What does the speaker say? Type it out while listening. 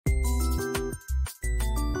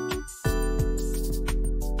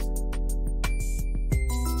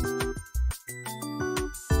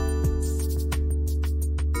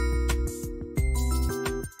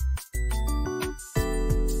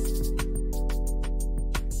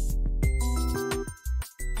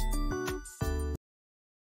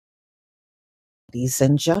Ladies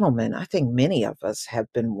and gentlemen, I think many of us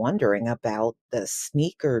have been wondering about the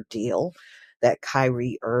sneaker deal that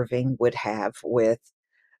Kyrie Irving would have with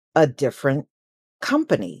a different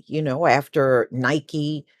company, after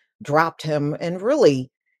Nike dropped him and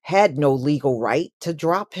really had no legal right to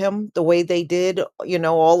drop him the way they did,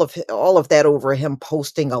 all of that over him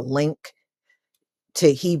posting a link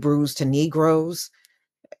to Hebrews to Negroes.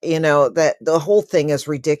 That the whole thing is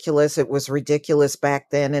ridiculous. It was ridiculous back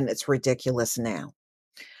then and it's ridiculous now.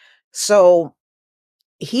 So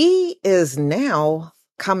he is now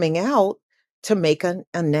coming out to make an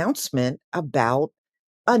announcement about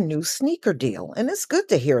a new sneaker deal, and it's good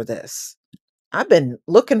to hear this. I've been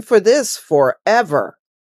looking for this forever,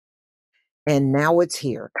 and now it's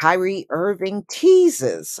here. Kyrie Irving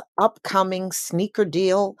teases upcoming sneaker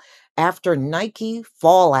deal after Nike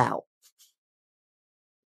fallout.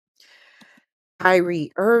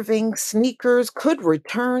 Kyrie Irving sneakers could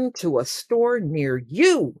return to a store near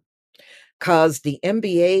you. Because the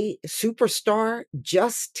NBA superstar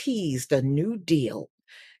just teased a new deal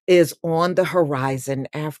is on the horizon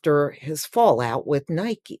after his fallout with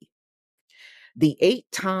Nike. The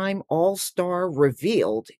eight-time All-Star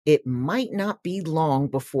revealed it might not be long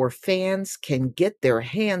before fans can get their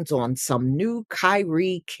hands on some new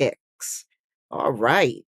Kyrie kicks. All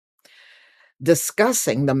right.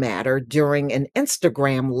 Discussing the matter during an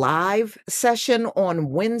Instagram live session on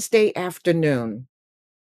Wednesday afternoon.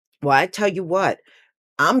 Well, I tell you what,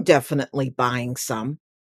 I'm definitely buying some.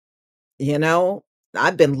 You know,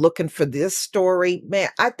 I've been looking for this story. Man,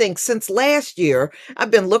 I think since last year,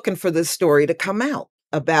 I've been looking for this story to come out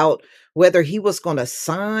about whether he was going to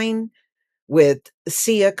sign with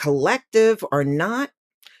Sia Collective or not.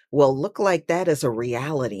 Well, look like that is a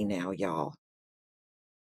reality now, y'all.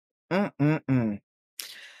 Mm-mm-mm.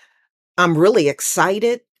 I'm really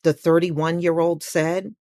excited, the 31-year-old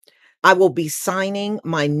said. I will be signing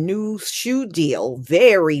my new shoe deal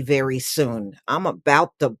very, very soon. I'm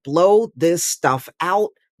about to blow this stuff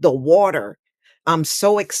out the water. I'm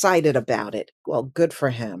so excited about it. Well, good for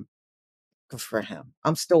him. Good for him.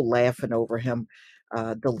 I'm still laughing over him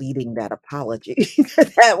deleting that apology.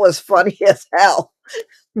 That was funny as hell.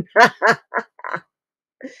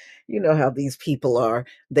 You know how these people are.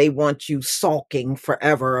 They want you sulking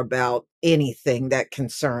forever about anything that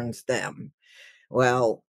concerns them.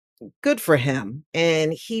 Well, good for him.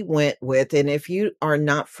 And he went with, and if you are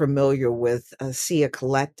not familiar with Sia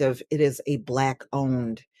Collective, it is a black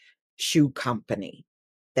owned shoe company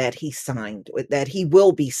that he signed with, that he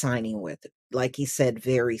will be signing with, like he said,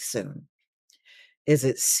 very soon. Is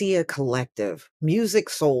it Sia Collective? Music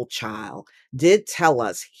Soul Child did tell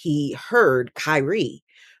us he heard Kyrie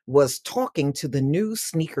was talking to the new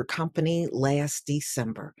sneaker company last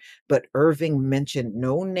December, but Irving mentioned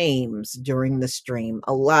no names during the stream.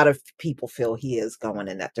 A lot of people feel he is going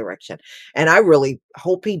in that direction, and I really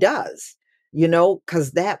hope he does.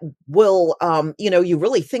 Because that will, you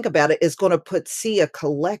really think about it, is going to put Sia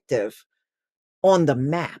Collective on the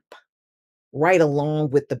map right along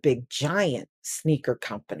with the big giant sneaker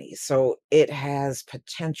companies. So it has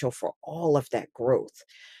potential for all of that growth.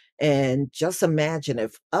 And just imagine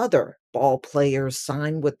if other ball players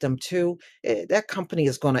sign with them too, that company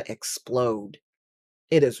is going to explode.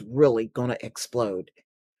 It is really going to explode.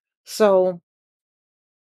 So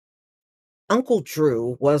Uncle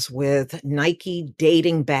Drew was with Nike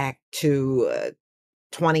dating back to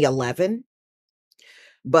 2011,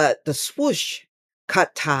 but the swoosh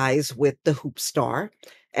cut ties with the hoop star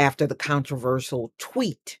after the controversial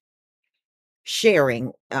tweet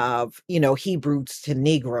sharing of, Hebrews to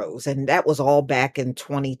Negroes, and that was all back in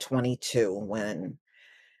 2022 when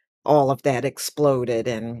all of that exploded,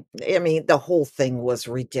 and, I mean, the whole thing was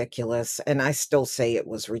ridiculous, and I still say it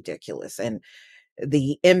was ridiculous, and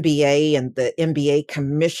the NBA and the NBA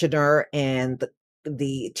commissioner and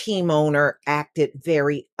the team owner acted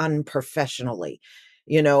very unprofessionally.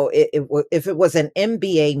 If it was an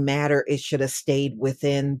NBA matter, it should have stayed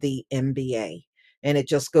within the NBA. And it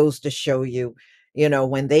just goes to show you,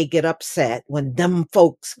 when they get upset, when them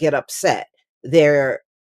folks get upset, they're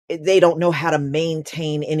they don't know how to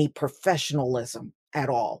maintain any professionalism at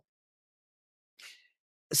all.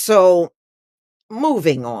 So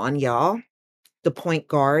moving on, y'all. The point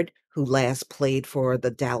guard, who last played for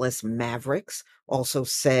the Dallas Mavericks, also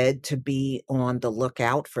said to be on the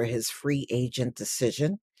lookout for his free agent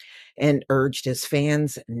decision and urged his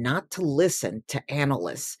fans not to listen to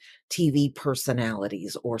analysts, TV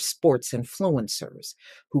personalities, or sports influencers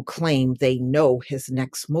who claim they know his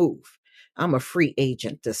next move. I'm a free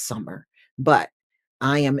agent this summer, but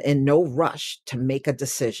I am in no rush to make a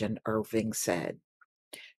decision, Irving said.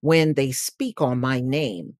 When they speak on my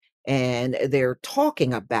name, and they're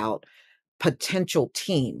talking about potential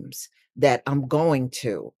teams that I'm going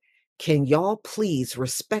to. Can y'all please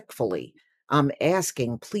respectfully, I'm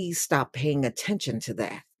asking, please stop paying attention to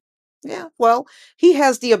that. Yeah, well, he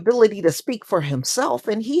has the ability to speak for himself,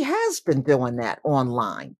 and he has been doing that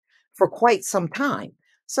online for quite some time.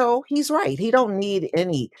 So he's right. He don't need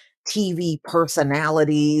any TV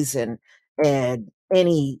personalities and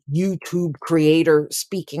any YouTube creator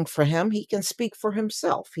speaking for him. He can speak for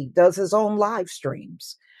himself. He does his own live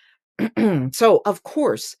streams. So, of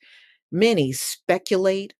course, many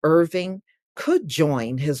speculate Irving could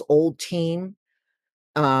join his old team.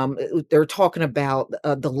 They're talking about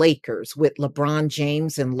the Lakers with LeBron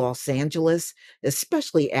James in Los Angeles,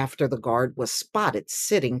 especially after the guard was spotted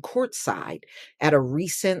sitting courtside at a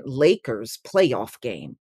recent Lakers playoff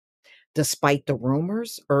game. Despite the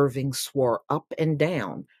rumors, Irving swore up and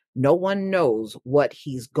down no one knows what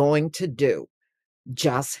he's going to do,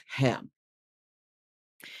 just him.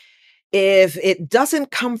 If it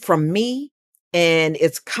doesn't come from me and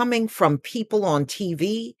it's coming from people on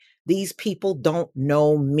TV, these people don't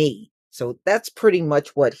know me. So that's pretty much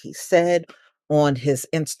what he said on his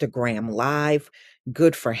Instagram live.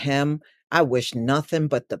 Good for him. I wish nothing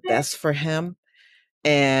but the best for him.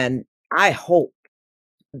 And I hope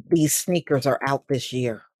these sneakers are out this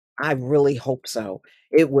year. I really hope so.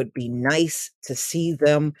 It would be nice to see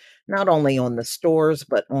them not only on the stores,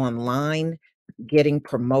 but online getting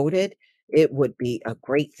promoted. It would be a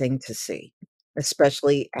great thing to see,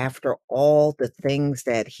 especially after all the things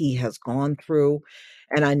that he has gone through.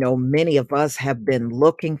 And I know many of us have been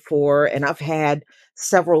looking for, and I've had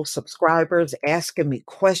several subscribers asking me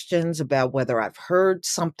questions about whether I've heard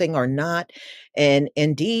something or not. And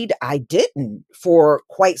indeed, I didn't for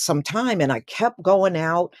quite some time. And I kept going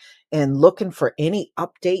out and looking for any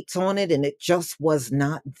updates on it, and it just was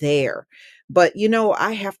not there. But,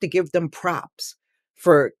 I have to give them props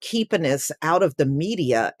for keeping us out of the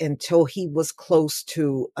media until he was close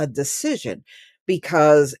to a decision.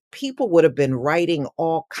 Because people would have been writing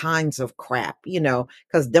all kinds of crap,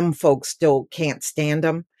 because them folks still can't stand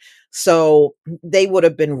him. So they would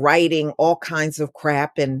have been writing all kinds of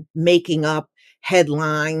crap and making up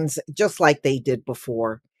headlines just like they did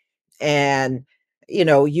before. And,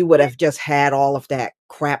 you would have just had all of that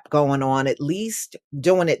crap going on, at least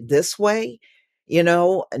doing it this way,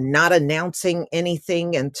 not announcing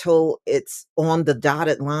anything until it's on the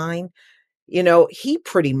dotted line. He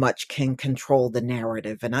pretty much can control the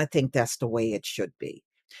narrative. And I think that's the way it should be.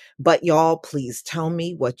 But y'all, please tell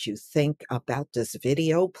me what you think about this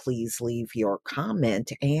video. Please leave your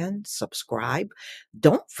comment and subscribe.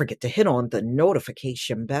 Don't forget to hit on the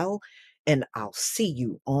notification bell, and I'll see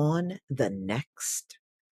you on the next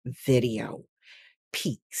video.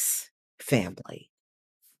 Peace, family.